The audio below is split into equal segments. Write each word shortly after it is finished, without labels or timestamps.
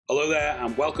Hello there,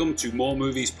 and welcome to More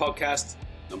Movies Podcast,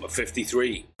 number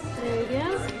 53. There we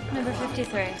go, number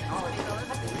 53.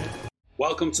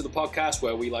 Welcome to the podcast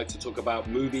where we like to talk about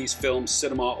movies, films,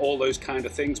 cinema, all those kind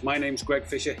of things. My name's Greg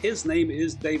Fisher. His name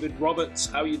is David Roberts.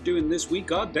 How are you doing this week,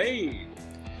 Dave?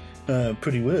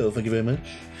 Pretty well, thank you very much.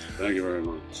 Thank you very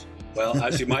much. Well,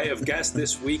 as you might have guessed,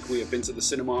 this week we have been to the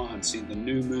cinema and seen the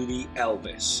new movie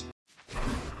Elvis.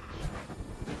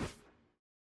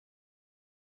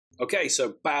 Okay,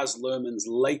 so Baz Luhrmann's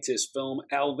latest film,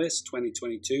 Elvis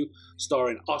 2022,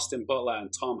 starring Austin Butler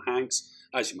and Tom Hanks.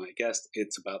 As you might have guessed,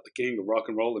 it's about the king of rock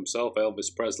and roll himself,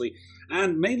 Elvis Presley,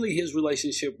 and mainly his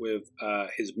relationship with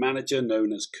his manager,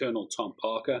 known as Colonel Tom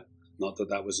Parker. Not that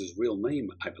that was his real name,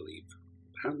 I believe.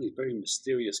 Apparently a very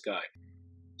mysterious guy.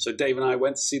 So Dave and I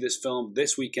went to see this film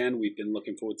this weekend. We've been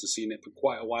looking forward to seeing it for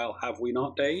quite a while, have we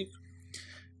not, Dave?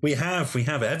 We have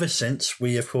ever since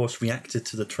we, of course, reacted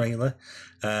to the trailer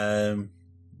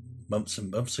months and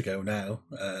months ago now.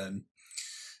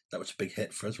 That was a big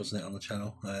hit for us, wasn't it, on the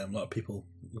channel? A lot of people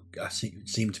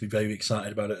seem to be very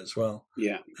excited about it as well.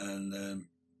 Yeah. And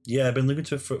I've been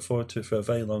looking forward to it for a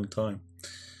very long time.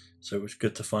 So it was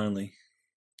good to finally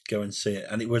go and see it.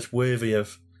 And it was worthy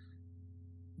of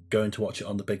going to watch it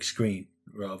on the big screen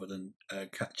rather than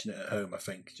catching it at home, I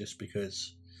think, just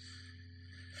because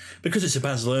it's a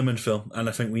Baz Luhrmann film, and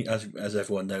I think as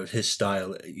everyone knows, his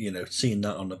style, seeing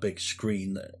that on the big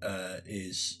screen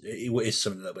is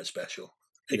something a little bit special.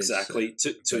 Exactly.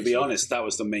 To be honest, that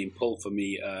was the main pull for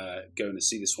me going to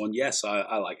see this one. Yes,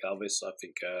 I like Elvis. I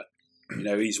think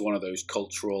he's one of those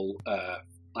cultural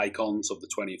icons of the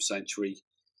 20th century.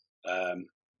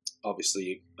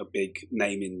 Obviously, a big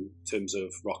name in terms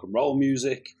of rock and roll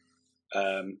music.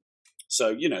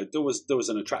 So, there was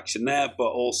an attraction there, but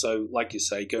also, like you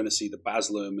say, going to see the Baz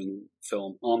Luhrmann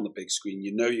film on the big screen,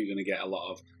 you're going to get a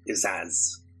lot of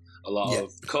pizzazz, a lot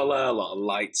of colour, a lot of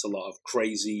lights, a lot of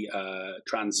crazy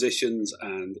transitions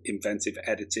and inventive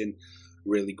editing,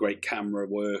 really great camera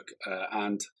work.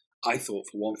 And I thought,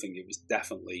 for one thing, it was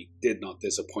definitely did not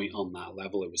disappoint on that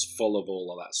level. It was full of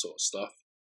all of that sort of stuff.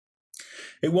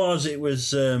 It was.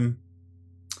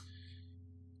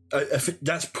 I think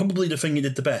that's probably the thing he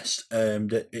did the best.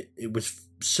 That it was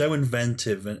so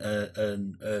inventive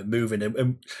and moving.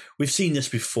 And we've seen this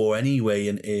before anyway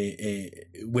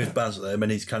with Baz Luhrmann,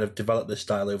 and he's kind of developed this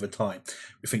style over time.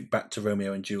 We think back to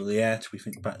Romeo and Juliet. We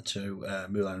think back to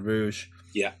Moulin Rouge.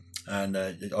 Yeah. And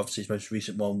obviously his most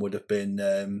recent one would have been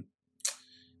The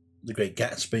Great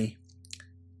Gatsby.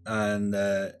 And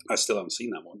I still haven't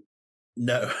seen that one.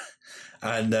 No.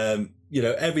 And,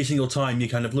 every single time you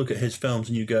kind of look at his films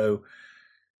and you go,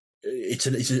 it's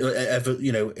at the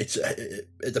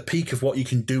peak of what you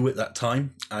can do at that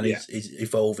time, and it's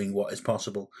evolving what is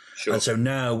possible. Sure. And so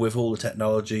now with all the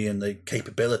technology and the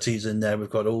capabilities in there, we've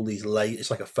got all these layers.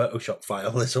 It's like a Photoshop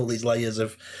file. There's all these layers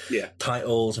of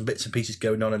titles and bits and pieces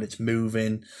going on, and it's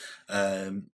moving,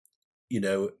 and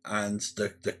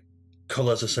the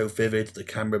colours are so vivid, the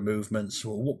camera movements.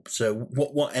 So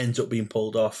what ends up being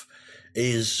pulled off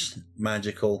is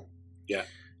magical. Yeah.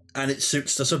 And it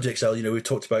suits the subject cell. We've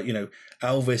talked about,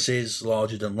 Elvis is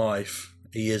larger than life.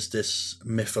 He is this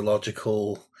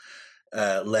mythological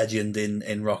legend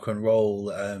in rock and roll,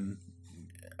 and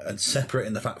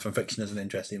separating the fact from fiction is an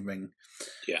interesting thing.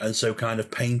 Yeah. And so kind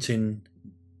of painting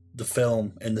the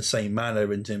film in the same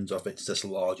manner in terms of it's this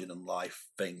larger than life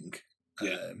thing.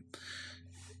 Yeah.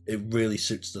 It really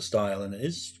suits the style, and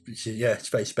it's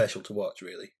very special to watch,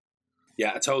 really.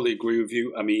 Yeah, I totally agree with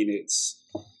you. I mean,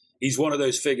 he's one of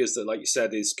those figures that, like you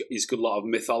said, he's got a lot of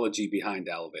mythology behind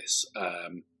Elvis.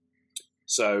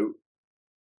 So,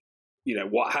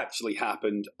 what actually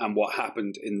happened and what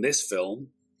happened in this film,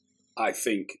 I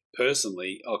think,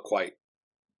 personally, are quite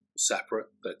separate.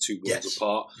 They're two worlds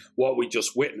apart. What we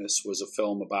just witnessed was a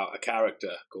film about a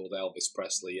character called Elvis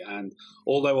Presley. And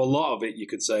although a lot of it, you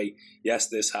could say, yes,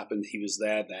 this happened, he was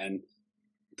there then,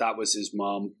 that was his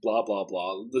mom, blah, blah,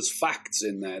 blah. There's facts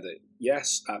in there that,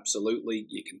 yes, absolutely,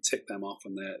 you can tick them off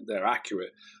and they're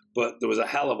accurate. But there was a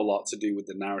hell of a lot to do with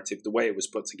the narrative, the way it was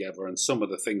put together, and some of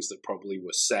the things that probably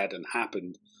were said and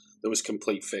happened, there was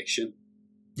complete fiction.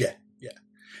 Yeah.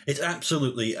 It's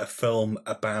absolutely a film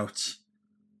about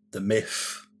the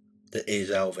myth that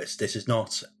is Elvis. This is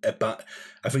not about...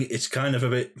 I think it's kind of a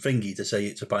bit thingy to say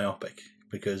it's a biopic,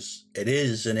 because it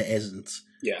is and it isn't.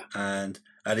 Yeah. And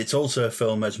it's also a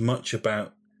film as much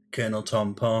about Colonel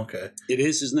Tom Parker. It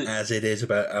is, isn't it? As it is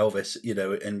about Elvis.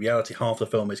 In reality, half the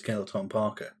film is Colonel Tom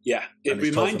Parker. Yeah. It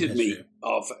reminded me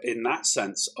of, in that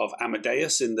sense, of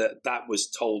Amadeus, in that was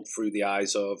told through the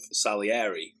eyes of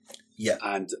Salieri. Yeah.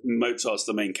 And Mozart's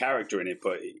the main character in it,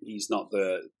 but he's not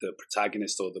the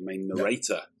protagonist or the main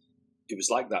narrator. No. It was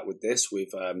like that with this,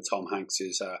 with Tom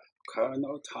Hanks's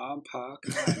Colonel Tom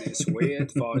Parker and his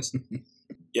weird voice.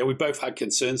 Yeah, we both had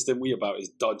concerns, didn't we, about his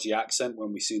dodgy accent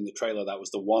when we seen the trailer. That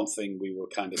was the one thing we were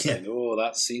kind of saying, oh,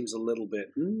 that seems a little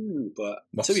bit, but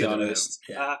what's to be honest,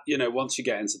 once you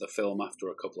get into the film after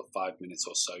a couple of 5 minutes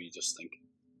or so, you just think,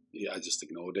 I just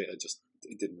ignored it.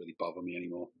 It didn't really bother me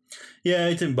anymore. Yeah,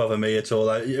 it didn't bother me at all.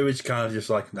 It was kind of just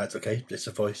like, that's okay, it's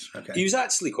a voice. Okay. He was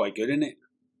actually quite good in it.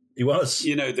 He was.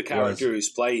 The character who's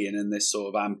playing in this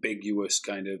sort of ambiguous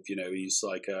kind of, he's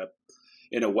like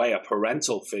in a way, a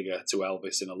parental figure to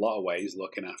Elvis in a lot of ways,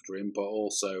 looking after him, but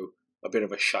also a bit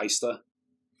of a shyster.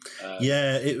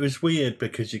 Yeah, it was weird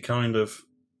because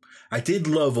I did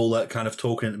love all that kind of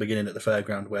talking at the beginning at the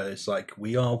fairground where it's like,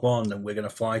 we are one and we're going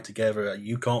to fly together.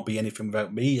 You can't be anything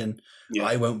without me and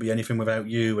I won't be anything without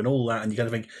you and all that. And you kind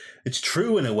of think, it's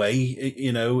true in a way,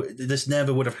 this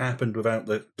never would have happened without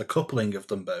the coupling of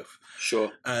them both. Sure.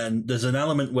 And there's an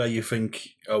element where you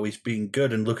think, oh, he's being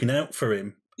good and looking out for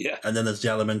him. Yeah. And then there's the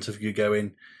element of you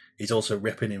going, he's also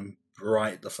ripping him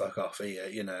right the fuck off here,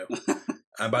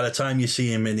 And by the time you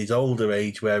see him in his older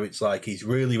age where it's like he's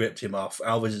really ripped him off,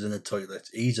 Elvis is in the toilet,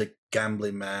 he's a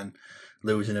gambling man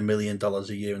losing $1 million a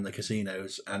year in the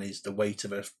casinos and he's the weight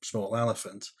of a small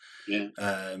elephant. Yeah.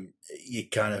 You're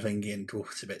kind of thinking,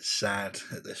 it's a bit sad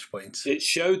at this point. It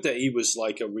showed that he was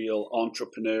like a real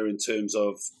entrepreneur in terms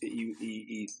of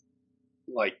he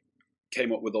like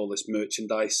came up with all this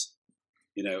merchandise.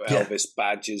 Elvis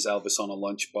badges, Elvis on a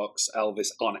lunchbox,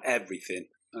 Elvis on everything,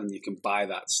 and you can buy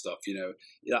that stuff.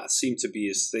 That seemed to be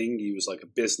his thing. He was like a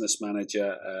business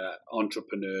manager,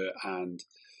 entrepreneur, and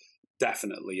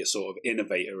definitely a sort of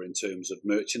innovator in terms of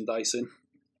merchandising,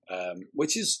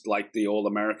 which is like the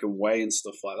all-American way and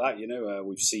stuff like that.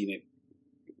 We've seen it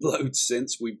loads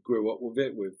since we grew up with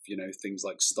it, with things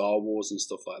like Star Wars and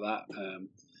stuff like that.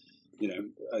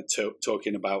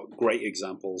 Talking about great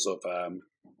examples of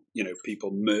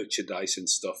people merchandising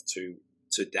stuff to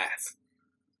death.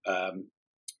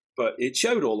 But it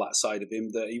showed all that side of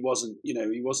him that he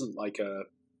wasn't like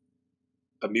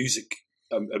a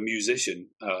musician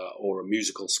or a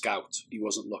musical scout. He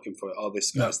wasn't looking for,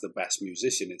 this guy's the best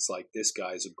musician. It's like, this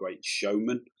guy's a great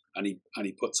showman and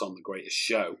he puts on the greatest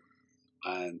show.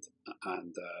 And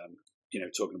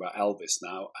talking about Elvis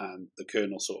now, and the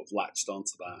Colonel sort of latched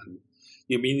onto that. And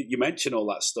you mentioned all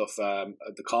that stuff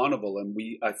at the carnival, and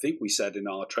I think we said in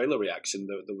our trailer reaction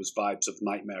that there was vibes of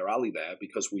Nightmare Alley there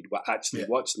because we'd actually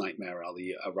watched Nightmare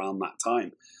Alley around that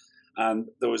time, and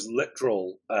there was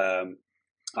literal,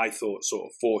 I thought, sort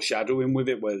of foreshadowing with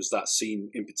it, where there's that scene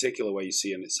in particular where you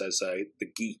see, and it says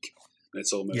the geek, and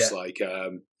it's almost like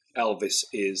Elvis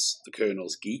is the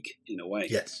Colonel's geek in a way.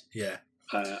 Yes, yeah.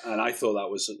 And I thought that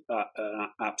was an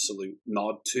absolute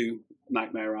nod to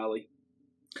Nightmare Alley.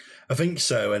 I think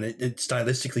so, and it's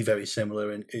stylistically very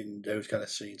similar in those kind of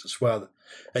scenes as well.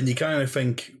 And you kind of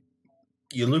think,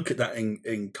 you look at that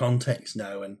in context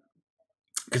now, and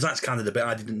because that's kind of the bit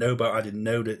I didn't know about. I didn't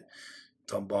know that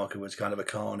Tom Barker was kind of a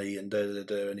carny and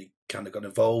and he kind of got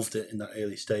involved in that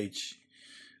early stage,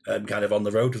 kind of on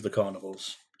the road of the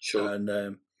carnivals. Sure.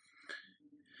 And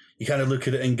you kind of look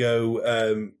at it and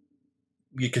go,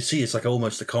 you can see it's like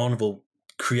almost the carnival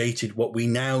created what we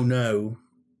now know,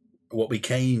 what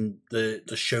became the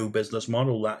show business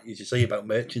model that, as you say, about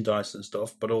merchandise and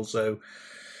stuff, but also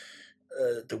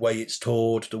the way it's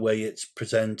toured, the way it's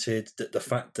presented, the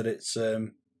fact that it's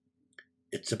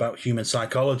about human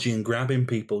psychology and grabbing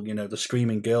people, the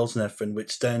screaming girls and everything,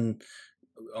 which then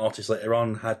artists later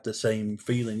on had the same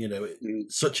feeling,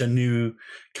 such a new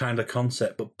kind of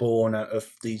concept, but born out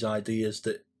of these ideas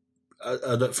that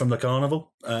are from the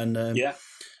carnival and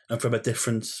and from a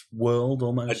different world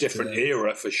almost. A different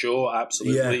era for sure,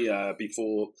 absolutely. A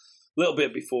little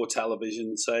bit before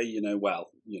television, say,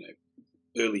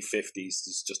 early 50s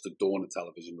is just the dawn of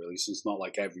television, really. So it's not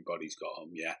like everybody's got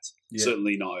them yet. Yeah.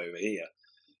 Certainly not over here.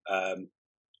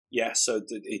 So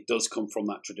it does come from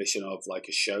that tradition of like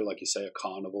a show, like you say, a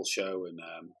carnival show. And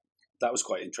that was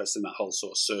quite interesting, that whole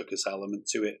sort of circus element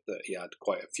to it, that he had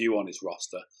quite a few on his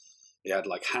roster. He had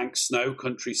like Hank Snow,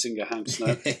 country singer Hank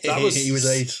Snow. He was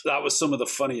ace. That was some of the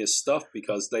funniest stuff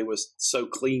because they were so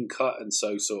clean cut and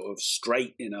so sort of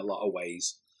straight in a lot of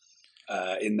ways,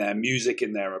 in their music,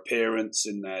 in their appearance,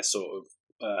 in their sort of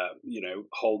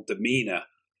whole demeanor.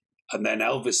 And then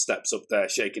Elvis steps up there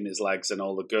shaking his legs, and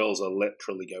all the girls are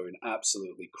literally going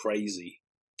absolutely crazy.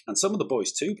 And some of the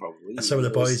boys too, probably. And some of the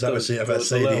boys, obviously, have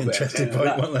the interesting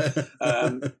point, weren't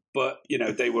they? But,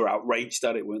 they were outraged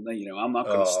at it, weren't they? I'm not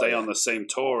going to stay on the same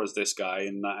tour as this guy.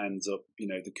 And that ends up,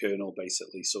 the Colonel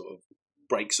basically sort of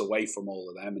breaks away from all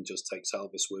of them and just takes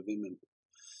Elvis with him. And,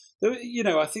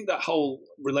 I think that whole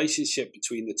relationship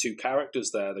between the two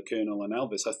characters there, the Colonel and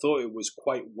Elvis, I thought it was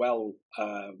quite well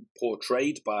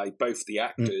portrayed by both the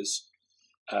actors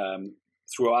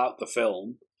throughout the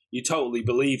film. You totally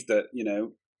believe that,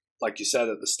 like you said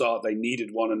at the start, they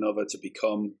needed one another to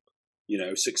become,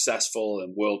 successful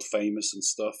and world famous and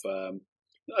stuff.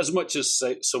 As much as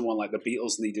someone like the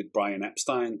Beatles needed Brian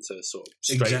Epstein to sort of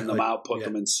straighten them out, put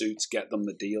them in suits, get them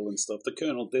the deal and stuff. The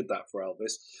Colonel did that for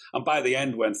Elvis. And by the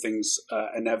end, when things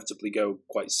inevitably go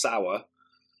quite sour,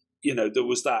 there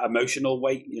was that emotional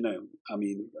weight,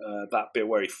 that bit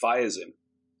where he fires him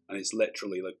and it's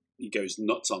literally like, he goes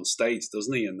nuts on stage,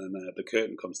 doesn't he? And then the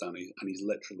curtain comes down and he's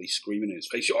literally screaming in his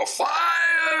face, "You're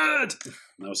fired!"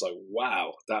 And I was like,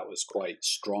 wow, that was quite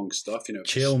strong stuff.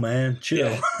 Chill, man,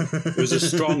 chill. Yeah. It was a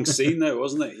strong scene, though,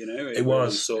 wasn't it? It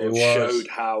was. Sort of showed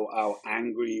how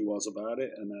angry he was about it.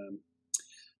 And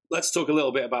let's talk a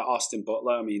little bit about Austin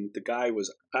Butler. I mean, the guy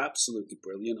was absolutely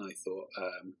brilliant, I thought.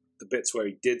 The bits where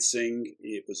he did sing,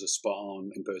 it was a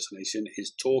spot-on impersonation.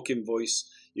 His talking voice,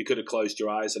 you could have closed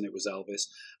your eyes and it was Elvis.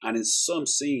 And in some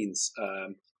scenes,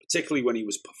 particularly when he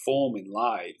was performing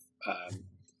live,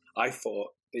 I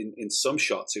thought in some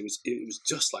shots it was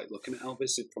just like looking at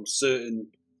Elvis from certain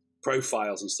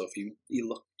profiles and stuff. He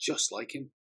looked just like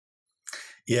him.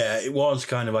 Yeah, it was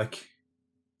kind of like,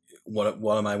 what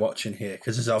am I watching here?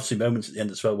 Because there's obviously moments at the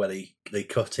end as well where they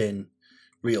cut in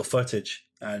real footage.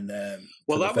 And that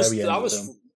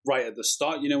was right at the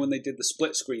start, when they did the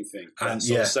split screen thing. And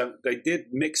so they did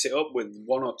mix it up with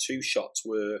one or two shots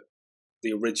where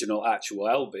the original actual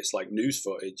Elvis, like news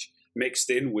footage,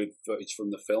 mixed in with footage from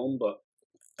the film.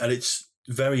 And it's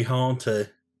very hard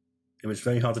to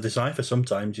decipher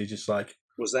sometimes. You're just like,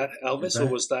 was that Elvis or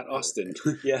was that Austin?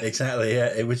 Yeah, exactly.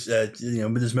 Yeah, it was.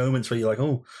 There's moments where you're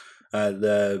like,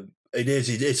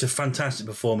 it's a fantastic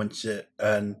performance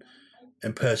and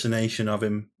impersonation of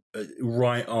him,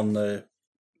 right on the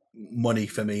money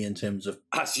for me in terms of,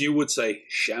 as you would say,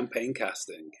 champagne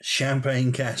casting.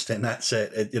 That's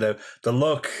it. The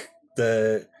look,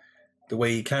 the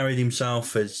way he carried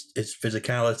himself, his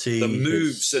physicality, the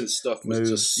moves and stuff was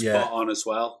just spot on as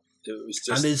well. It was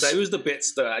just those the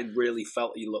bits that I really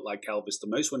felt he looked like Elvis the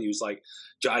most, when he was like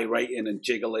gyrating and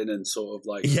jiggling and sort of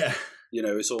like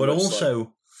it's almost, but also like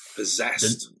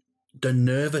possessed. The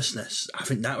nervousness, I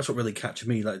think that was what really captured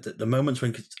me. Like the moments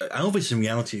when Elvis, in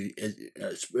reality,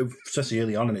 especially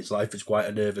early on in his life, is quite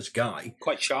a nervous guy,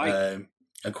 quite shy,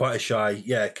 and quite a shy,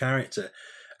 character.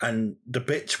 And the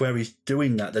bits where he's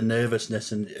doing that, the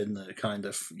nervousness and the kind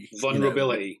of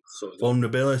vulnerability,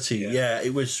 vulnerability,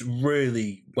 it was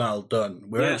really well done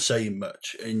without saying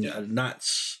much, and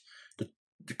that's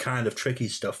the kind of tricky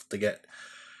stuff to get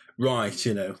right,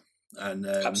 and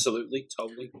absolutely,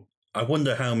 totally. I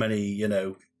wonder how many,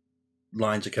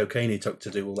 lines of cocaine he took to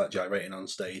do all that gyrating on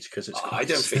stage, because I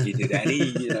don't think he did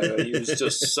any. He was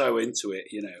just so into it.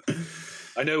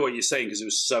 I know what you're saying, because it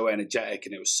was so energetic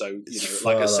and it was so,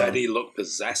 like I said, he looked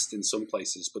possessed in some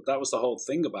places. But that was the whole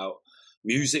thing about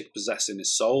music possessing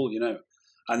his soul,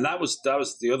 And that was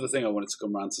the other thing I wanted to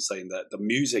come around to, saying that the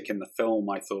music in the film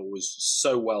I thought was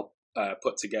so well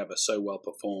put together, so well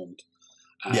performed.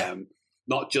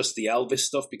 Not just the Elvis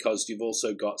stuff, because you've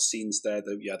also got scenes there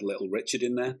that you had Little Richard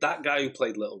in there. That guy who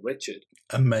played Little Richard,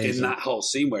 amazing, in that whole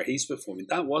scene where he's performing,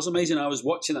 that was amazing. I was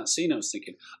watching that scene, I was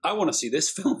thinking, I want to see this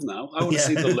film now. I want to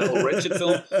see the Little Richard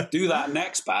film. Do that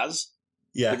next, Baz.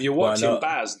 Yeah, if you're watching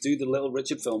Baz, do the Little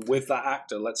Richard film with that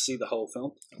actor. Let's see the whole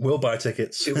film. We'll buy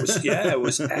tickets. It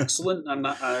was excellent, and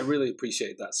I really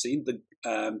appreciated that scene.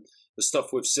 The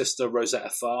stuff with Sister Rosetta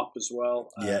Tharpe as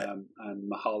well,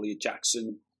 and Mahalia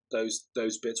Jackson.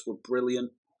 Those bits were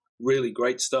brilliant, really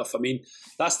great stuff. I mean,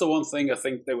 that's the one thing I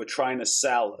think they were trying to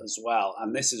sell as well.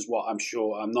 And this is what I'm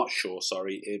not sure,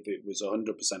 if it was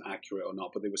 100% accurate or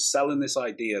not, but they were selling this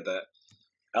idea that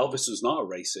Elvis was not a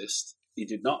racist. He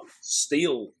did not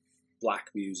steal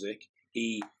black music.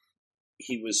 He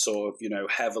was sort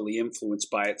of, heavily influenced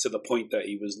by it, to the point that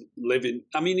he was living.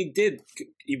 I mean,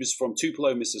 he was from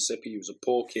Tupelo, Mississippi. He was a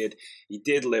poor kid. He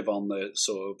did live on the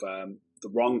sort of, the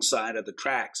wrong side of the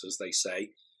tracks, as they say.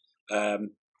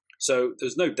 So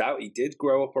there's no doubt he did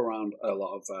grow up around a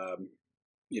lot of,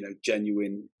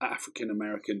 genuine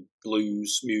African-American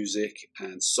blues music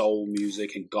and soul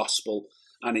music and gospel,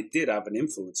 and it did have an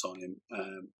influence on him.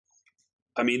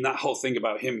 I mean, that whole thing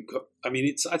about him,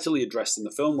 it's actually addressed in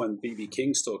the film when B.B.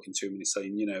 King's talking to him and he's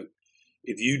saying,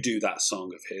 if you do that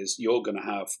song of his, you're going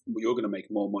to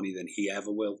make more money than he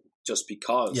ever will, just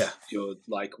because you're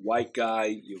like white guy,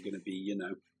 you're going to be,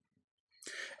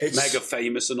 it's mega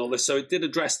famous and all this. So it did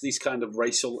address these kind of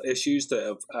racial issues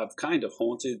that have kind of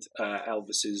haunted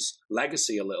Elvis's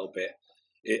legacy a little bit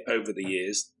over the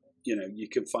years. You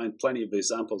can find plenty of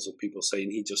examples of people saying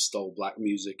he just stole black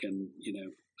music and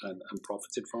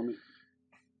profited from it.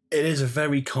 It is a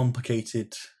very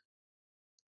complicated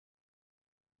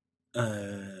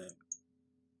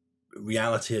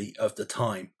reality of the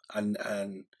time, and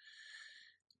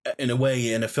in a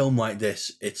way, in a film like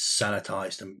this, it's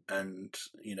sanitized, and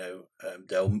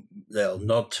they'll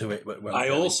nod to it. But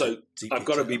I've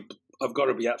got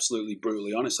to be absolutely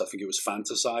brutally honest. I think it was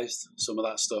fantasized. Some of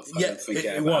that stuff. I don't think it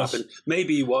ever happened.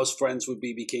 Maybe he was friends with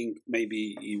BB King.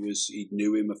 Maybe he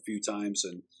knew him a few times,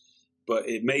 but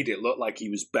it made it look like he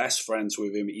was best friends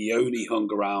with him. He only hung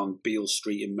around Beale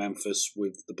Street in Memphis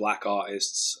with the black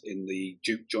artists in the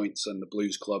juke joints and the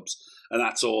blues clubs, and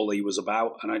that's all he was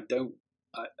about. And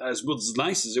as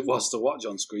nice as it was to watch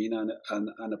on screen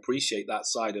and appreciate that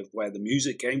side of where the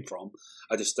music came from,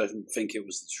 I just don't think it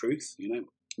was the truth.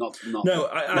 Not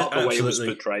the way it was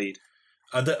portrayed.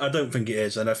 I don't think it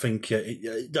is, and I think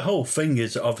the whole thing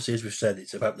is, obviously, as we've said,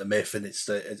 it's about the myth, and it's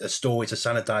a story. It's a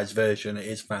sanitized version. It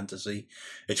is fantasy.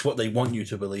 It's what they want you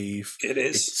to believe. It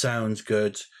is. It sounds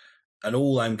good, and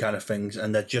all them kind of things,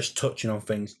 and they're just touching on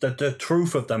things. The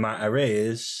truth of the matter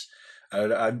is,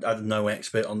 I'm no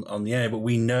expert on the air, but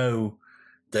we know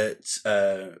that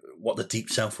what the Deep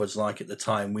South was like at the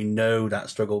time. We know that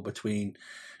struggle between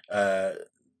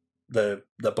the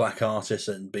black artists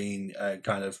and being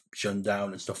kind of shunned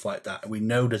down and stuff like that. We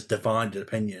know there's divided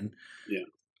opinion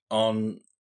on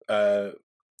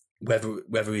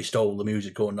whether he stole the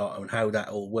music or not and how that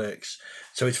all works.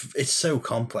 So it's so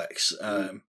complex,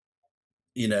 and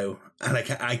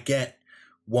I get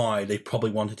why they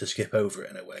probably wanted to skip over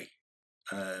it in a way.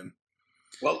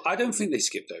 Well, I don't think they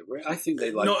skipped over it. I think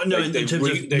they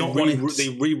they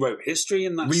rewrote history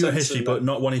in that sense. Rewrote history, but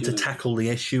not wanting to tackle the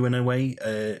issue in a way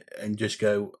and just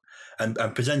go and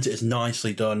present it as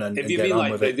nicely done and get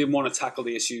on with it. They didn't want to tackle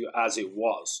the issue as it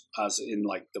was, as in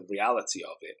like the reality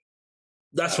of it.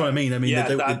 That's what I mean. I mean,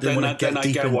 they want to get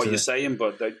deep into what you're saying,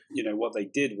 but what they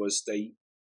did was they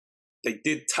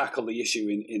did tackle the issue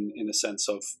in a sense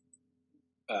of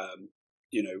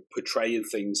portraying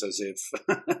things as if,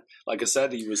 like I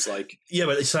said, he was like... Yeah,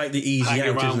 but it's like the easy out,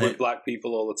 hang around isn't with it? black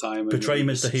people all the time. Portray him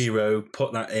as the hero,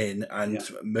 put that in, and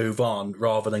move on,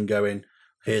 rather than going,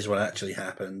 here's what actually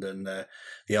happened, and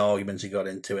the arguments he got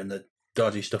into, and the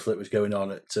dodgy stuff that was going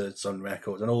on at Sun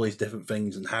Records, and all these different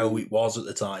things, and how it was at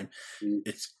the time.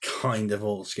 It's kind of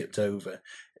all skipped over.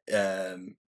 There's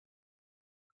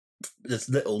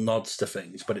little nods to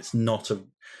things, but it's not a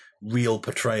real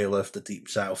portrayal of the Deep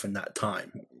South in that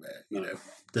time.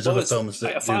 There's other films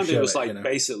that I found it was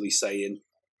basically saying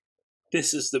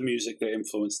this is the music that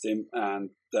influenced him,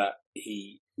 and that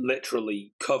he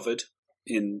literally covered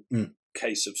in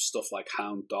case of stuff like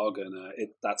Hound Dog and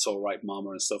That's All Right Mama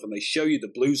and stuff, and they show you the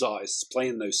blues artists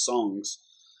playing those songs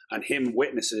and him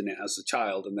witnessing it as a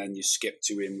child, and then you skip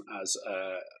to him as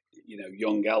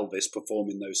young Elvis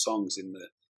performing those songs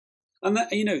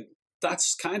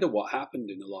that's kind of what happened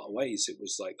in a lot of ways. It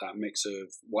was like that mix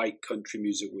of white country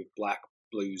music with black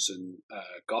blues and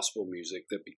gospel music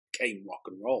that became rock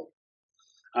and roll.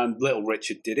 And Little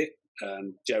Richard did it,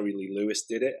 and Jerry Lee Lewis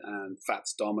did it, and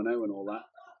Fats Domino and all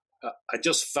that. I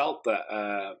just felt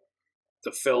that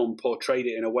the film portrayed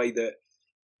it in a way that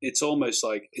it's almost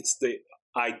like it's the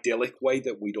idyllic way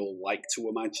that we'd all like to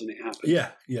imagine it happened.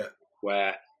 Yeah.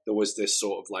 Where there was this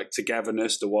sort of like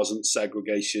togetherness. There wasn't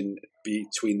segregation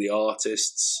between the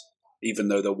artists, even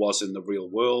though there was in the real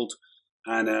world.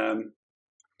 And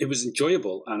it was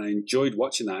enjoyable, and I enjoyed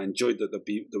watching that. I enjoyed that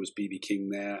there was BB King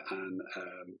there, and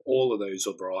all of those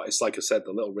other artists. Like I said,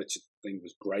 the Little Richard thing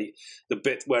was great. The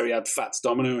bit where he had Fats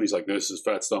Domino, and he's like, "This is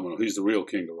Fats Domino. He's the real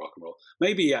king of rock and roll."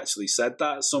 Maybe he actually said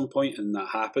that at some point, and that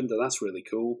happened, and that's really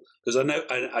cool. Because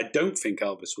I don't think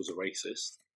Elvis was a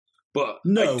racist. But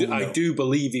I do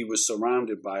believe he was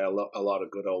surrounded by a lot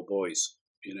of good old boys,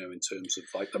 in terms of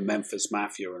like the Memphis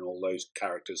Mafia and all those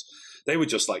characters. They were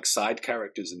just like side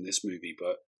characters in this movie.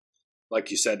 But like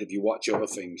you said, if you watch other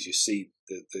things, you see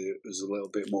that there's a little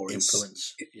bit more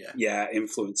influence.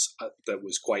 Influence that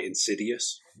was quite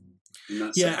insidious. In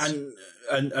that sense.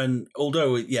 And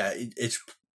although, it's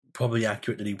probably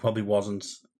accurate that he probably wasn't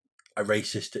a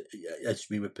racist as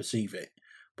we would perceive it,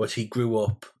 but he grew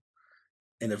up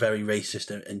in a very racist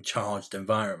and charged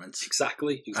environment.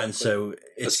 Exactly. And so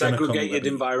it's a segregated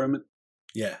environment.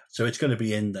 Yeah, so it's going to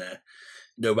be in there,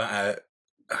 no matter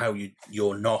how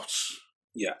you're not.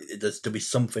 Yeah, there's to be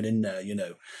something in there,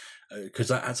 because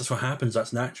that's what happens.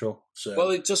 That's natural. So, well,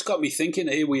 it just got me thinking.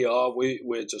 Here we are.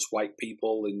 We're just white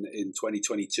people in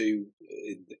 2022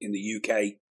 in the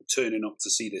UK turning up to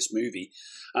see this movie,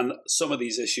 and some of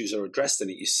these issues are addressed in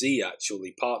it. You see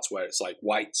actually parts where it's like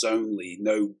whites only,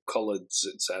 no coloureds,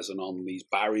 it says, and on these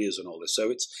barriers and all this. So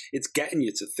it's getting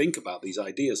you to think about these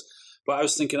ideas. But I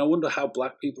was thinking, I wonder how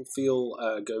black people feel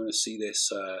going to see this.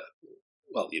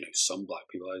 Well, some black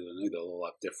people, I don't know, they'll all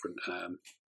have different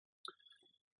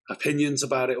opinions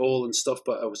about it all and stuff.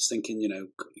 But I was thinking,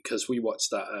 because we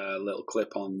watched that little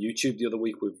clip on YouTube the other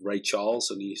week with Ray Charles,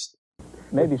 and he's...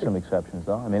 Maybe some exceptions,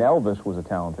 though. I mean, Elvis was a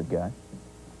talented guy.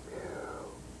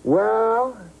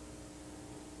 Well,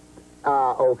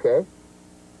 okay.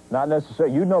 Not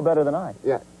necessarily. You know better than I.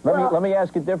 Yeah. Let me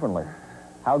ask it differently.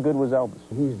 How good was Elvis?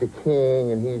 He's the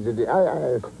king, and he's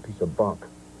a piece of bunk.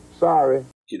 Sorry.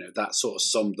 That sort of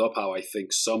summed up how I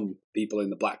think some people in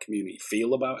the black community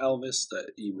feel about Elvis,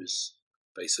 that he was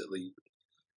basically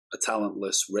a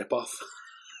talentless ripoff,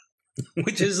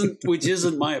 which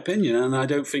isn't my opinion, and I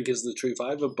don't think is the truth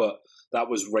either. But that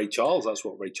was Ray Charles. That's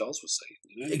what Ray Charles was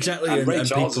saying. Exactly, and Ray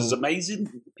Charles is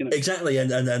amazing. Exactly,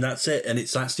 and that's it. And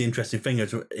that's the interesting thing.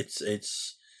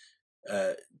 It's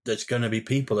there's going to be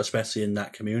people, especially in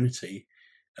that community,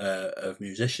 of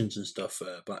musicians and stuff,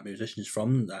 black musicians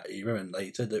from that era and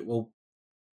later, that will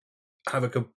have a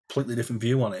completely different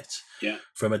view on it,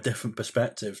 from a different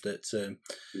perspective. That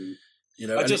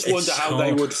I just wonder how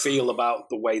they would feel about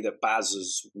the way that Baz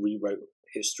has rewrote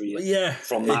history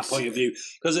from that point of view,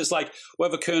 because it's like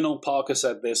whether Colonel Parker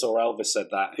said this or Elvis said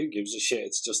that, who gives a shit?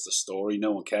 It's just a story,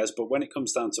 no one cares. But when it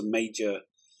comes down to major,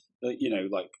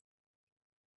 like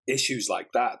issues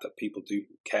like that people do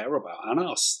care about and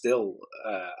are still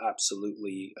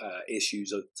absolutely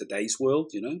issues of today's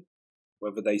world,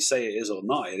 whether they say it is or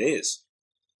not, it is,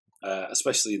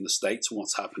 especially in the States and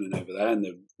what's happening over there, and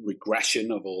the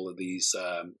regression of all of these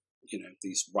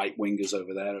these right wingers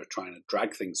over there are trying to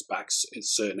drag things back, a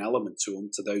certain element to them,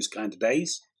 to those kind of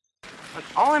days.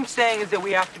 All I'm saying is that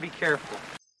we have to be careful,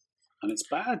 and it's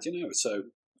bad, so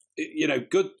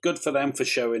good for them for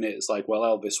showing it. It's like, well,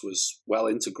 Elvis was well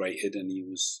integrated and he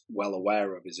was well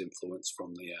aware of his influence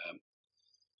from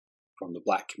the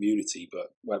black community,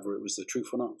 but whether it was the truth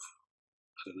or not,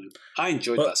 I don't know. I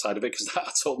enjoyed that side of it because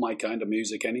that's all my kind of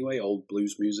music anyway, old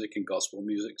blues music and gospel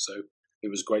music. So it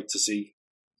was great to see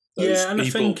those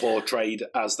people portrayed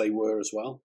as they were as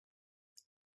well.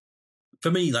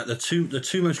 For me, like the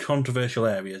two most controversial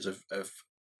areas of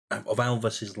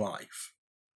Elvis's life,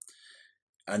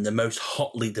 and the most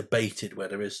hotly debated, where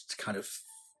there is kind of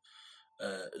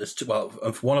there's two, well,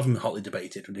 one of them hotly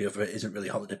debated, and the other isn't really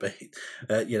hotly debated.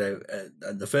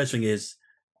 And the first thing is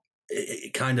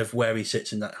it kind of where he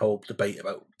sits in that whole debate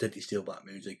about did he steal black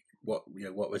music, what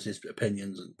was his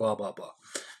opinions, and blah blah blah.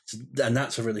 And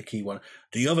that's a really key one.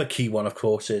 The other key one, of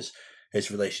course, is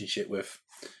his relationship with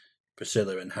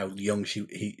Priscilla and how young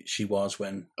she was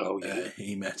when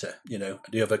he met her.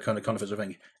 The other kind of controversial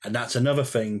thing, and that's another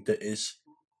thing that is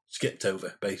skipped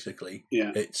over. Basically,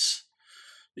 it's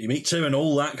you meet her and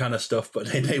all that kind of stuff, but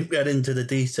they don't get into the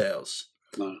details.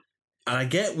 No. And I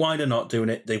get why they're not doing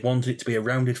it. They wanted it to be a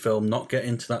rounded film, not get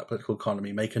into that political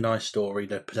economy, make a nice story.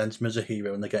 They present him as a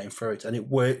hero and they're getting through it. And it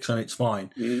works and it's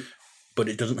fine. Mm. But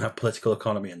it doesn't have political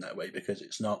economy in that way because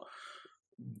it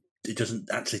doesn't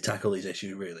actually tackle these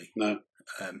issues really. No.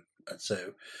 And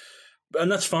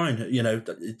that's fine.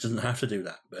 It doesn't have to do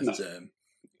that. But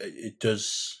it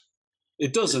does.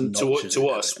 It doesn't to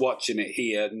us watching it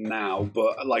here now.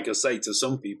 But like I say, to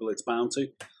some people, it's bound to.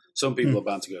 Some people are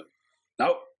bound to go,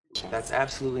 no. That's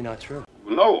absolutely not true.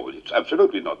 No, it's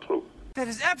absolutely not true. That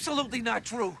is absolutely not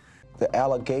true. The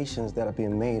allegations that are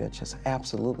being made are just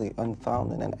absolutely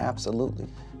unfounded and absolutely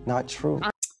not true.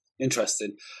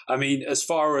 Interesting. I mean, as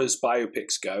far as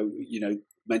biopics go,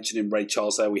 mentioning Ray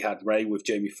Charles there, we had Ray with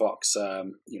Jamie Foxx,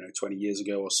 20 years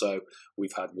ago or so.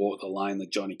 We've had Walk the Line, the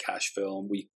Johnny Cash film.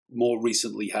 We more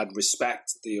recently had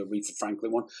Respect, the Aretha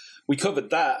Franklin one. We covered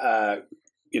that,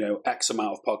 X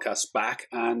amount of podcasts back,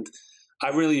 and I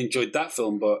really enjoyed that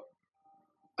film, but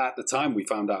at the time we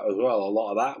found out as well, a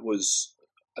lot of that was,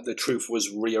 the truth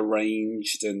was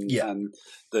rearranged and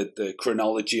the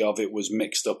chronology of it was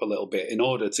mixed up a little bit in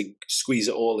order to squeeze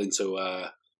it all into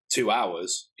 2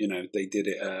 hours. They did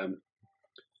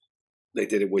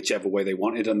it whichever way they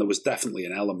wanted, and there was definitely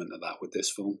an element of that with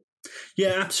this film.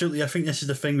 Yeah, absolutely. I think this is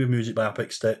the thing with music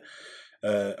biopics that,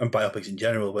 and biopics in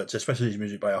general, but especially these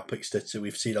music biopics that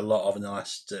we've seen a lot of in the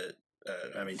last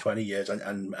 20 years,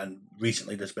 and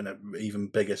recently there's been an even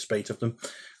bigger spate of them,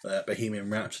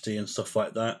 Bohemian Rhapsody and stuff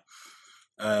like that.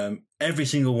 Every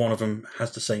single one of them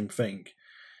has the same thing,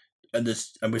 and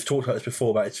we've talked about this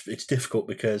before. But it's difficult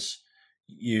because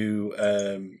you've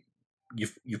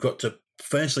got to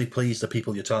firstly please the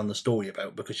people you're telling the story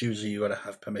about, because usually you got to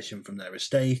have permission from their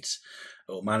estates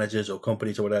or managers or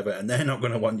companies or whatever, and they're not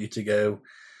going to want you to go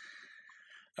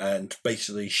and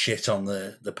basically shit on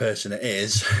the person it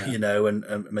is,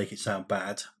 and make it sound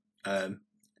bad.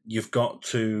 You've got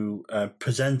to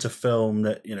present a film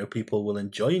that people will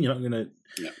enjoy, and you're not going to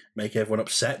make everyone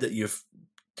upset that you've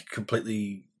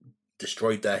completely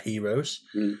destroyed their heroes.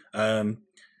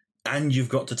 And you've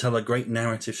got to tell a great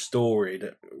narrative story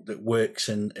that works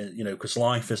in because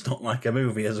life is not like a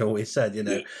movie, as I always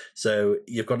said, So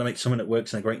you've got to make something that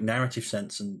works in a great narrative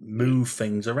sense and move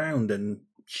things around and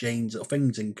change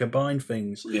things and combine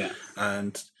things. Yeah.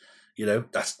 And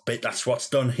that's what's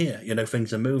done here.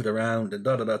 Things are moved around and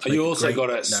da-da-da. And you also got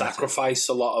to sacrifice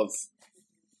a lot of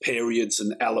periods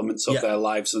and elements of their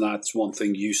lives, and that's one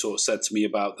thing you sort of said to me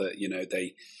about that.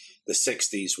 The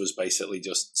 60s was basically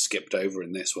just skipped over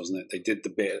in this, wasn't it? They did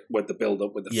the bit with the build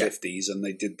up with the 50s, and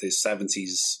they did the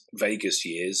 70s Vegas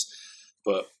years,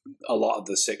 but a lot of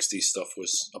the 60s stuff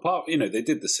was apart. They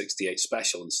did the 68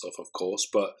 special and stuff, of course,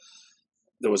 but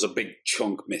there was a big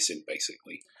chunk missing,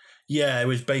 basically. Yeah, it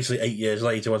was basically 8 years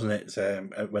later, wasn't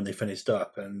it, when they finished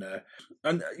up, and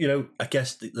I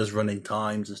guess there's running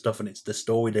times and stuff, and it's the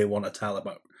story they want to tell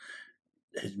about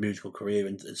his musical career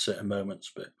in certain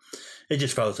moments, but it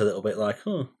just felt a little bit like,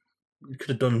 you could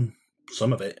have done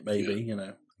some of it, maybe,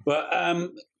 But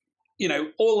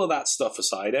all of that stuff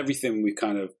aside, everything we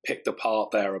kind of picked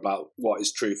apart there about what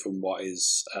is truth and what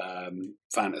is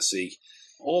fantasy,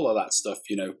 all of that stuff,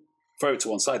 throw it to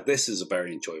one side. This is a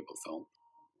very enjoyable film.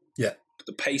 Yeah,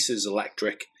 the pace is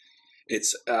electric.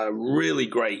 It's a really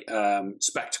great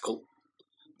spectacle.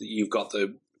 You've got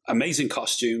the amazing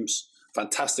costumes,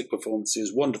 fantastic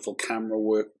performances, wonderful camera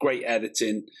work, great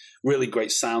editing, really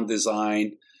great sound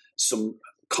design, some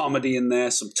comedy in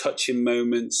there, some touching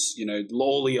moments.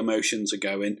 All the emotions are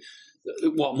going.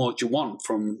 What more do you want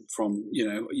from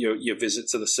your visit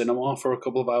to the cinema for a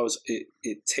couple of hours?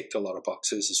 It ticked a lot of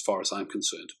boxes as far as I'm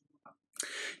concerned.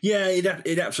 Yeah,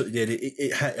 it absolutely did.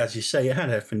 It had, as you say, it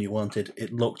had everything you wanted.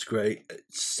 It looked great. It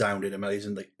sounded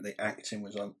amazing. The acting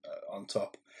was on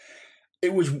top.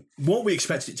 It was what we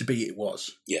expected it to be. It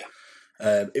was. Yeah.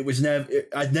 It was never.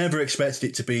 I'd never expected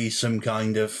it to be some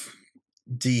kind of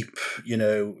deep,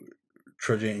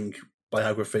 trudging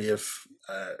biography of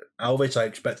Elvis. I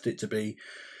expected it to be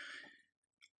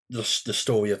the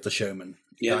story of the showman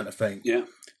kind of thing. Yeah.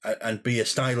 And be a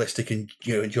stylistic and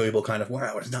enjoyable kind of,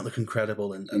 wow, doesn't that look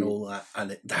incredible and all that.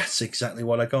 And that's exactly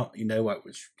what I got. I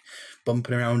was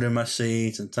bumping around in my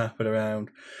seat and tapping around.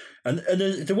 And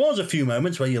there was a few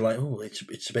moments where you're like, oh, it's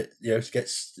a bit, it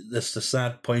gets, there's the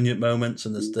sad, poignant moments,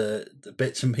 and there's the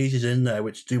bits and pieces in there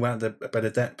which do add a bit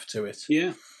of depth to it.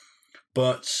 Yeah.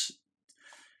 But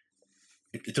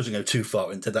it doesn't go too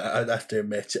far into that. I'd have to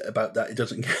admit about that. It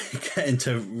doesn't get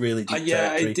into really deep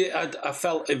territory. I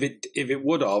felt if it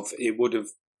would have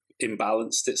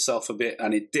imbalanced itself a bit,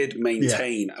 and it did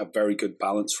maintain a very good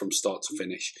balance from start to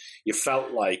finish. You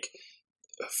felt like,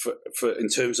 for in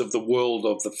terms of the world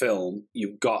of the film,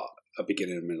 you've got a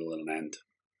beginning, a middle, and an end,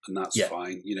 and that's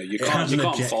fine. You can't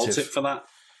fault it for that.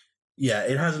 Yeah,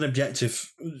 it has an objective.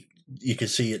 You can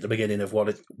see at the beginning of what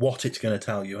it's going to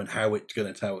tell you and how it's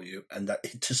going to tell you, and that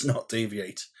it does not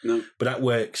deviate. No, but that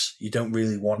works. You don't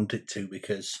really want it to,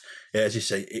 because, as you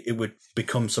say, it would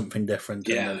become something different,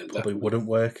 and it probably wouldn't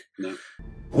work. No.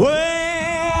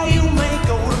 Well, you may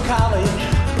go to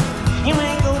college, you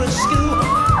may go to school.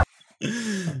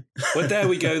 But there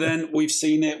we go then. We've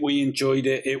seen it. We enjoyed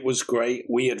it. It was great.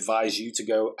 We advise you to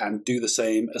go and do the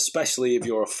same, especially if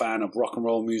you're a fan of rock and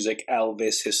roll music,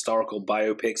 Elvis, historical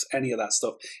biopics, any of that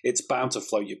stuff. It's bound to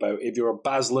float your boat. If you're a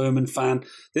Baz Luhrmann fan,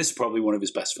 this is probably one of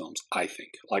his best films, I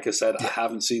think. Like I said, I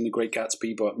haven't seen The Great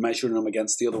Gatsby, but measuring them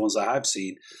against the other ones I have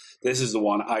seen, this is the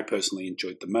one I personally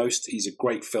enjoyed the most. He's a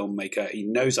great filmmaker. He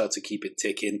knows how to keep it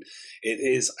ticking. It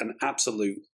is an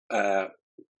absolute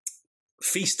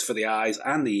feast for the eyes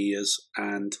and the ears,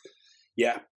 and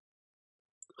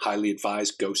highly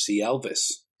advised, go see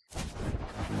Elvis.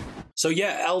 So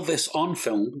Elvis on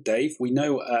film, Dave. We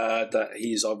know that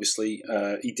he's obviously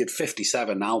he did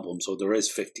 57 albums, or there is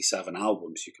 57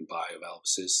 albums you can buy of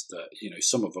Elvis's. That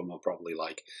some of them are probably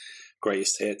like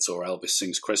greatest hits or Elvis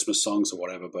sings Christmas songs or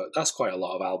whatever, but that's quite a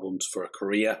lot of albums for a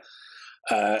career.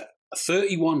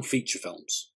 31 feature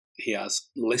films he has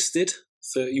listed,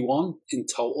 31 in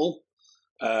total.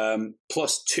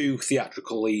 Plus 2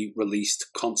 theatrically released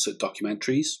concert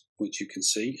documentaries, which you can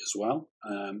see as well.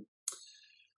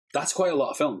 That's quite a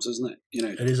lot of films, isn't it? You know,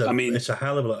 it is. It's a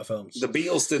hell of a lot of films. The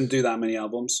Beatles didn't do that many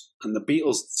albums, and the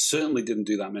Beatles certainly didn't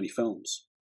do that many films.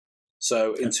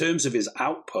 So, in terms of his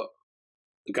output,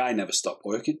 the guy never stopped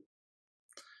working.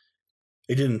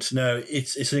 He didn't. No,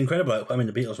 it's an incredible output. I mean,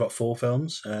 the Beatles got 4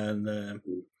 films, and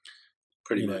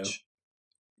pretty much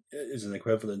it is an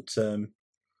equivalent. I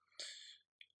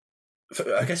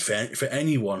guess for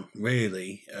anyone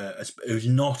really who's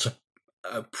not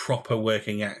a proper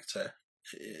working actor,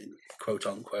 quote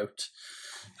unquote,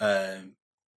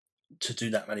 to do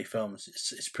that many films,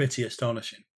 it's pretty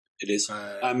astonishing. It is.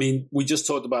 I mean, we just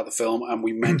talked about the film, and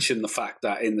we mentioned the fact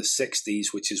that in the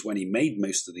 60s, which is when he made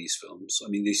most of these films, I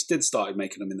mean, they did start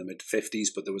making them in the mid-50s,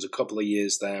 but there was a couple of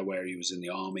years there where he was in the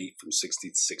army from 60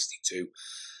 to 62.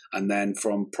 And then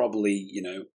from probably,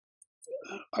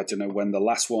 I don't know when the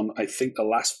last one, I think the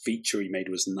last feature he made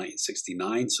was in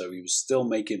 1969, so he was still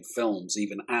making films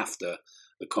even after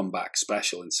the comeback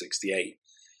special in 68.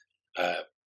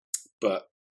 But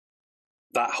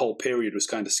that whole period was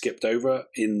kind of skipped over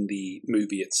in the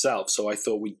movie itself. So I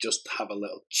thought we'd just have a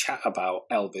little chat about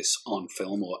Elvis on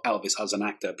film, or Elvis as an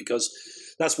actor, because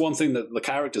that's one thing that the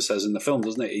character says in the film,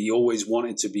 doesn't it? He always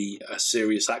wanted to be a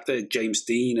serious actor. James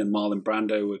Dean and Marlon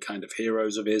Brando were kind of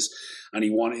heroes of his, and he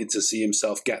wanted to see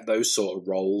himself get those sort of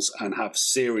roles and have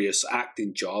serious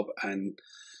acting job and,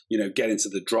 get into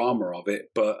the drama of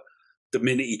it. But the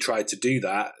minute he tried to do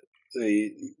that,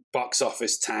 the box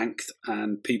office tanked,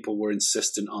 and people were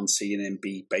insistent on seeing him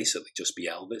basically just be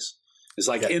Elvis. It's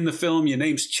like in the film, your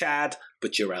name's Chad,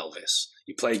 but you're Elvis.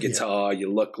 You play guitar,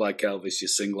 you look like Elvis, you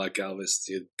sing like Elvis,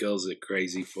 your girls are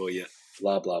crazy for you,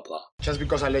 blah, blah, blah. Just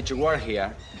because I let you work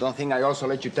here, don't think I also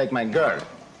let you take my girl.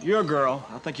 Your girl.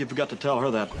 I think you forgot to tell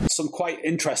her that. Some quite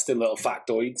interesting little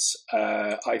factoids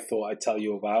I thought I'd tell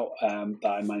you about that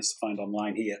I managed to find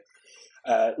online here.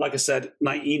 Like I said,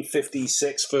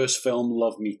 1956 first film,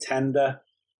 Love Me Tender,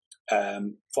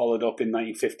 followed up in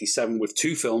 1957 with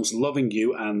 2 films, Loving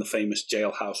You and the famous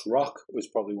Jailhouse Rock, was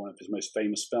probably one of his most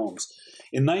famous films.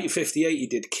 In 1958 he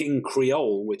did King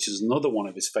Creole, which is another one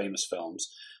of his famous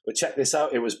films. But check this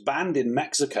out, it was banned in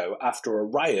Mexico after a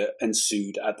riot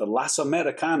ensued at the Las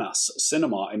Americanas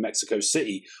cinema in Mexico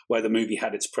City, where the movie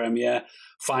had its premiere,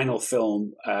 final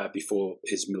film before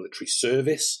his military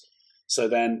service. So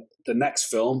then the next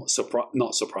film,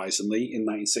 not surprisingly, in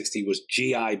 1960 was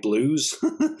G.I. Blues.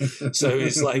 So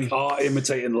it's like art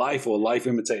imitating life or life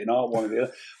imitating art, one or the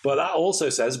other. But that also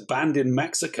says banned in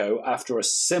Mexico after a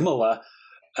similar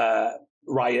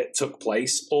riot took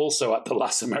place, also at the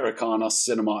Las Americanas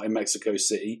cinema in Mexico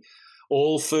City.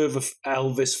 All further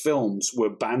Elvis films were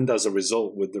banned as a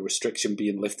result, with the restriction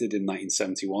being lifted in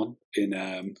 1971.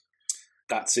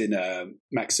 That's in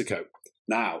Mexico.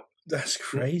 Now, that's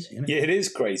crazy, isn't it? Yeah, it is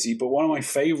crazy. But one of my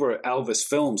favorite Elvis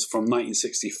films from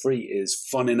 1963 is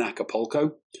Fun in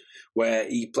Acapulco, where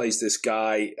he plays this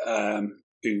guy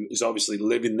who is obviously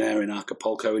living there in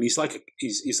Acapulco, and he's like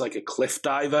a cliff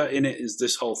diver in it. Is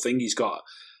this whole thing? He's got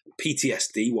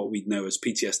PTSD, what we know as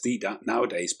PTSD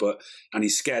nowadays, and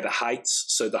he's scared of heights.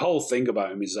 So the whole thing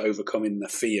about him is overcoming the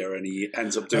fear, and he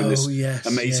ends up doing this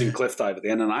amazing cliff dive at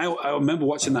the end. And I remember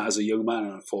watching that as a young man,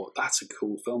 and I thought, that's a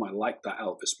cool film. I like that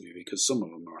Elvis movie, because some of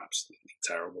them are absolutely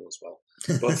terrible as well.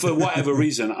 But for whatever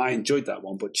reason, I enjoyed that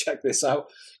one. But check this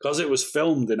out, because it was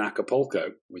filmed in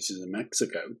Acapulco, which is in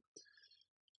Mexico.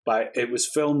 It was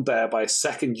filmed there by a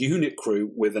second unit crew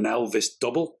with an Elvis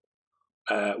double.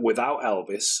 Without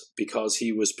Elvis, because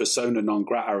he was persona non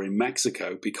grata in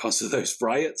Mexico because of those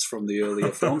riots from the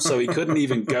earlier film. So he couldn't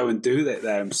even go and do that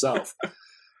there himself.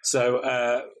 So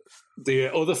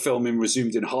the other filming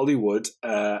resumed in Hollywood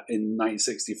in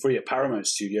 1963 at Paramount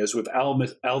Studios, with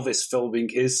Elvis filming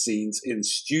his scenes in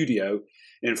studio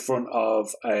in front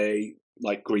of a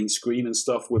green screen and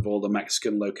stuff, with all the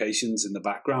Mexican locations in the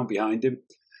background behind him.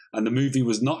 And the movie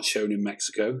was not shown in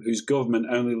Mexico, whose government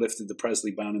only lifted the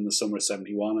Presley ban in the summer of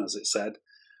 71, as it said.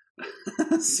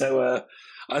 So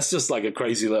that's just like a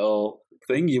crazy little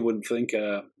thing. You wouldn't think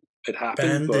it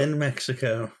happened. Banned in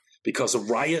Mexico. Because of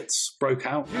riots broke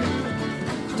out.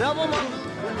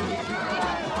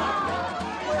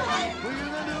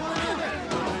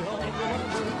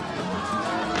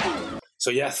 So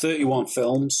yeah, 31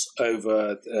 films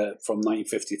over from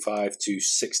 1955 to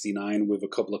 69, with a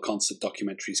couple of concert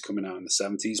documentaries coming out in the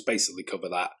 70s. Basically cover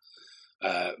that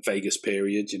Vegas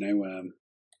period,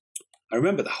 I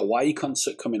remember the Hawaii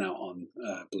concert coming out on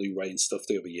Blu-ray and stuff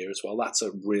the other year as well. That's a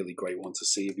really great one to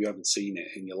see if you haven't seen it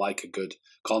and you like a good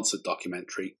concert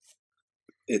documentary.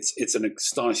 It's an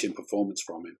astonishing performance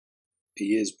from him.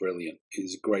 He is brilliant.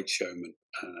 He's a great showman,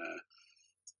 and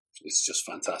it's just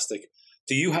fantastic.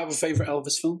 Do you have a favourite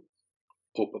Elvis film?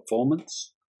 or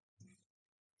performance?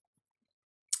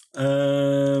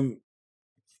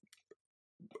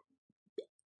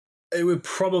 It would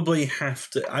probably have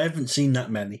to. I haven't seen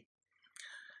that many.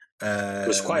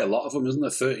 There's quite a lot of them, isn't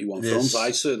there? 31 films. I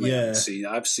certainly haven't seen.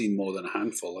 I've seen more than a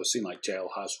handful. I've seen like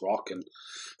Jailhouse Rock and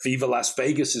Viva Las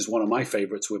Vegas is one of my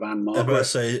favourites with Anne Margaret. I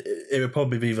say it would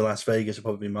probably be Viva Las Vegas would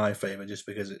probably be my favourite, just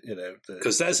because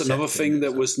because there's another thing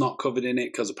that was not covered in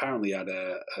it, because apparently he had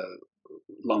a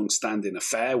long-standing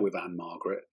affair with Anne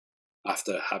Margaret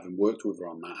after having worked with her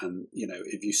on that, and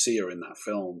if you see her in that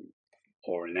film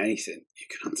or in anything, you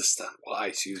can understand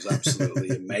why. She was absolutely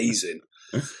amazing.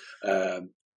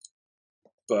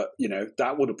 But,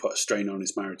 that would have put a strain on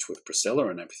his marriage with Priscilla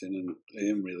and everything, and they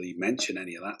didn't really mention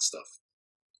any of that stuff.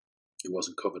 It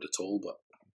wasn't covered at all, but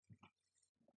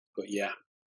yeah.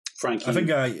 Frankie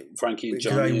and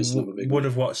Johnny is another big one. Would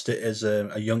have watched it as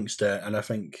a youngster, and I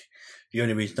think the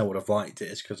only reason I would have liked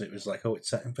it is because it was like, it's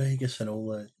set in Vegas and all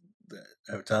the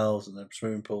hotels and the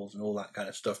swimming pools and all that kind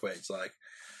of stuff, where it's like,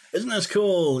 isn't this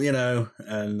cool,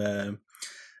 and a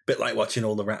bit like watching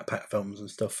all the Rat Pack films and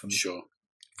stuff. Sure.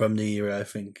 From the era, I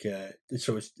think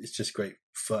it's just great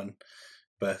fun.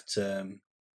 But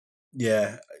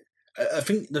yeah, I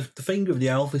think the thing with the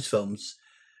Elvis films,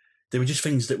 they were just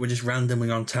things that were just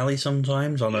randomly on telly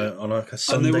sometimes on a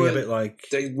Sunday, a bit like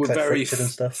they were very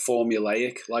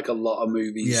formulaic, like a lot of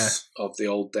movies of the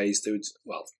old days.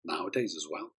 Well, nowadays as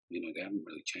well. They haven't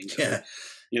really changed.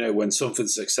 Yeah. When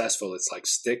something's successful, it's like,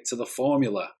 stick to the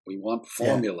formula. We want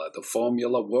formula. The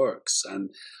formula works. And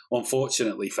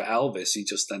unfortunately for Elvis, he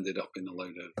just ended up in a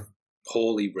load of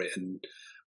poorly written,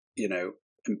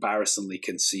 embarrassingly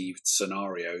conceived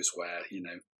scenarios where,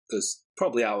 there's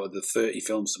probably out of the 30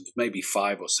 films, maybe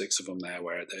 5 or 6 of them there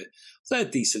where they're a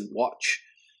decent watch.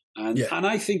 And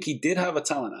I think he did have a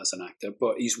talent as an actor,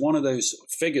 but he's one of those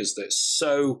figures that's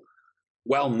so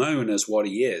well known as what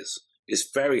he is. It's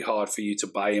very hard for you to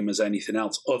buy him as anything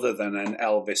else other than an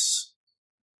Elvis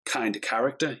kind of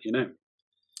character,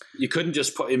 You couldn't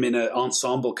just put him in an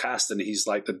ensemble cast and he's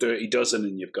like the Dirty Dozen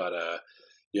and you've got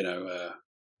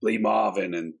Lee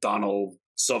Marvin and Donald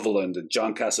Sutherland and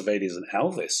John Cassavetes and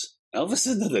Elvis. Elvis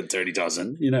isn't the Dirty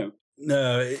Dozen,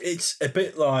 No, it's a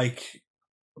bit like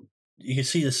you can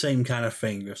see the same kind of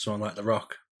thing with someone like The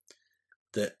Rock.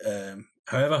 That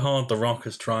however hard The Rock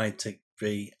has tried to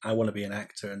be, I want to be an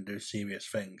actor and do serious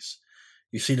things.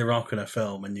 You see The Rock in a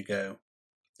film and you go,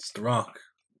 it's The Rock.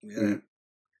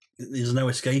 There's no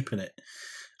escaping it.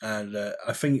 And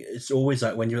I think it's always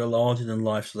like when you're a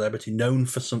larger-than-life celebrity known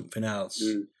for something else,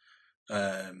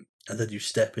 and then you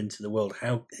step into the world,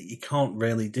 how you can't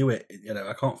really do it.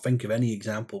 I can't think of any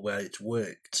example where it's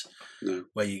worked,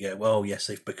 where you go, well, yes,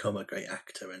 they've become a great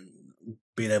actor and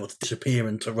being able to disappear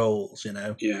into roles,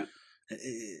 Yeah.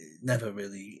 Never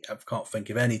really, I can't think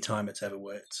of any time it's ever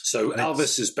worked. So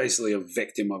Elvis is basically a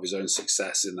victim of his own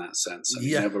success in that sense. And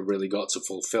he never really got to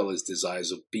fulfill his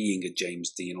desires of being a James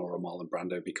Dean or a Marlon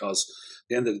Brando because at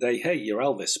the end of the day, hey, you're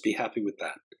Elvis, be happy with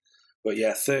that. But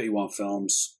yeah, 31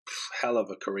 films, hell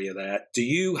of a career there. Do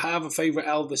you have a favourite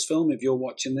Elvis film? If you're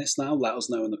watching this now, let us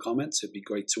know in the comments. It'd be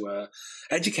great to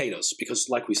educate us because,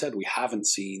 like we said, we haven't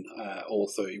seen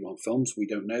all 31 films. We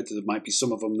don't know. There might be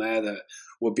some of them there that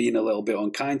we're being a little bit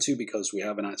unkind to because we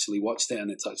haven't actually watched it and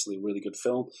it's actually a really good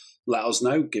film. Let us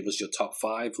know. Give us your top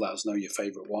 5. Let us know your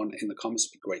favourite one in the comments.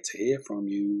 It'd be great to hear from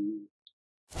you.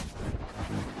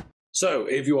 So,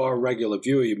 if you are a regular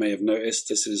viewer, you may have noticed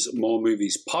this is More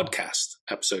Movies Podcast,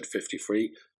 episode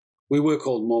 53. We were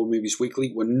called More Movies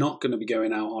Weekly. We're not going to be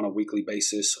going out on a weekly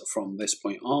basis from this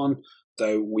point on,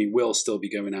 though we will still be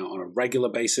going out on a regular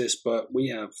basis, but we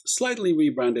have slightly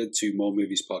rebranded to More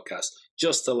Movies Podcast,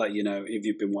 just to let you know if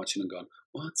you've been watching and gone,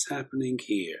 what's happening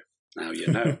here? Now you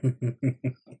know.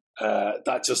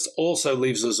 That just also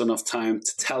leaves us enough time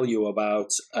to tell you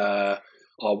about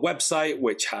our website,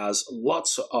 which has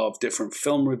lots of different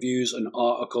film reviews and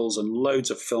articles and loads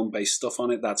of film-based stuff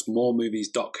on it. That's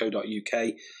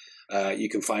moremovies.co.uk. You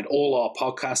can find all our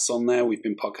podcasts on there. We've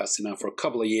been podcasting now for a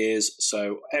couple of years,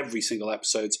 so every single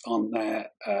episode's on there.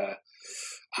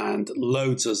 And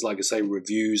loads of, like I say,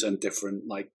 reviews and different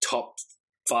like top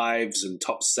 5s and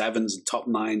top 7s and top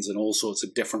 9s and all sorts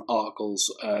of different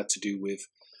articles to do with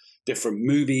different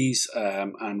movies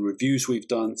and reviews we've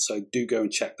done. So do go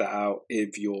and check that out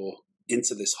if you're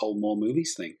into this whole More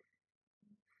Movies thing.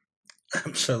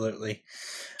 Absolutely.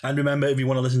 And remember, if you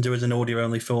want to listen to us in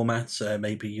audio-only format,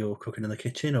 maybe you're cooking in the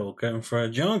kitchen or going for a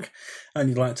jog and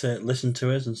you'd like to listen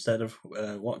to us instead of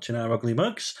watching our ugly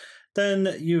mugs,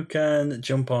 then you can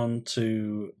jump on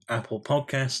to Apple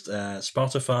Podcast,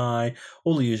 Spotify,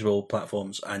 all the usual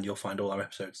platforms, and you'll find all our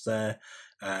episodes there.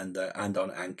 and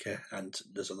on Anchor. And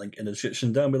there's a link in the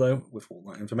description down below with all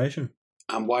that information.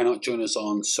 And why not join us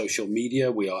on social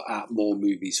media? We are at More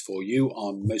Movies For You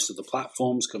on most of the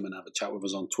platforms. Come and have a chat with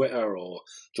us on Twitter or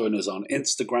join us on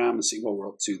Instagram and see what we're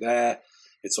up to there.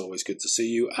 It's always good to see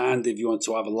you. And if you want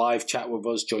to have a live chat with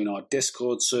us, join our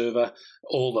Discord server.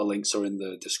 All the links are in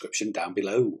the description down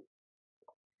below.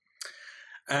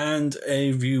 And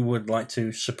if you would like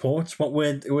to support what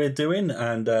we're doing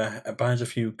and buy us a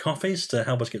few coffees to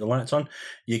help us get the lights on,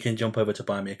 you can jump over to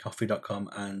buymeacoffee.com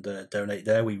and donate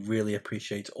there. We really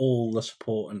appreciate all the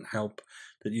support and help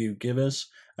that you give us.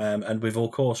 And we've,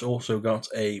 of course, also got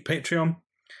a Patreon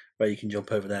where you can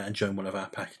jump over there and join one of our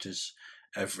packages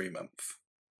every month.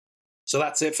 So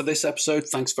that's it for this episode.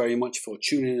 Thanks very much for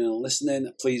tuning in and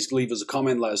listening. Please leave us a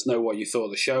comment. Let us know what you thought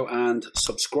of the show and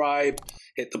subscribe.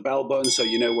 Hit the bell button so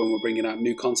you know when we're bringing out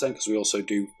new content, because we also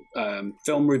do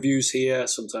film reviews here,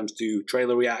 sometimes do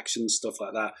trailer reactions, stuff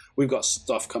like that. We've got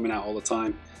stuff coming out all the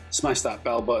time. Smash that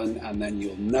bell button and then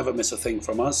you'll never miss a thing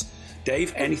from us.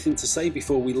 Dave, anything to say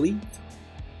before we leave?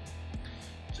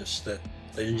 Just that,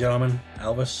 ladies and gentlemen,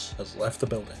 Elvis has left the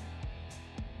building.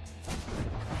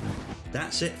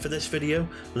 That's it for this video.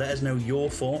 Let us know your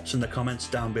thoughts in the comments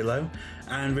down below.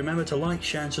 And remember to like,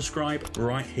 share and subscribe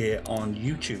right here on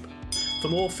YouTube. For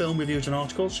more film reviews and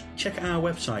articles, check out our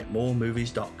website,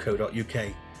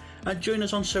 moremovies.co.uk. And join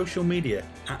us on social media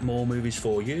at More Movies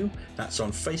For You. That's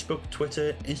on Facebook,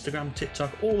 Twitter, Instagram,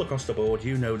 TikTok, all across the board.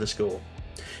 You know the score.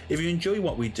 If you enjoy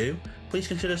what we do, please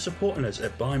consider supporting us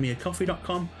at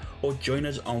buymeacoffee.com or join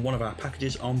us on one of our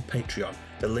packages on Patreon.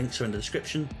 The links are in the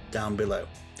description down below.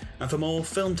 And for more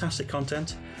filmtastic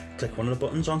content, click one of the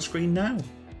buttons on screen now.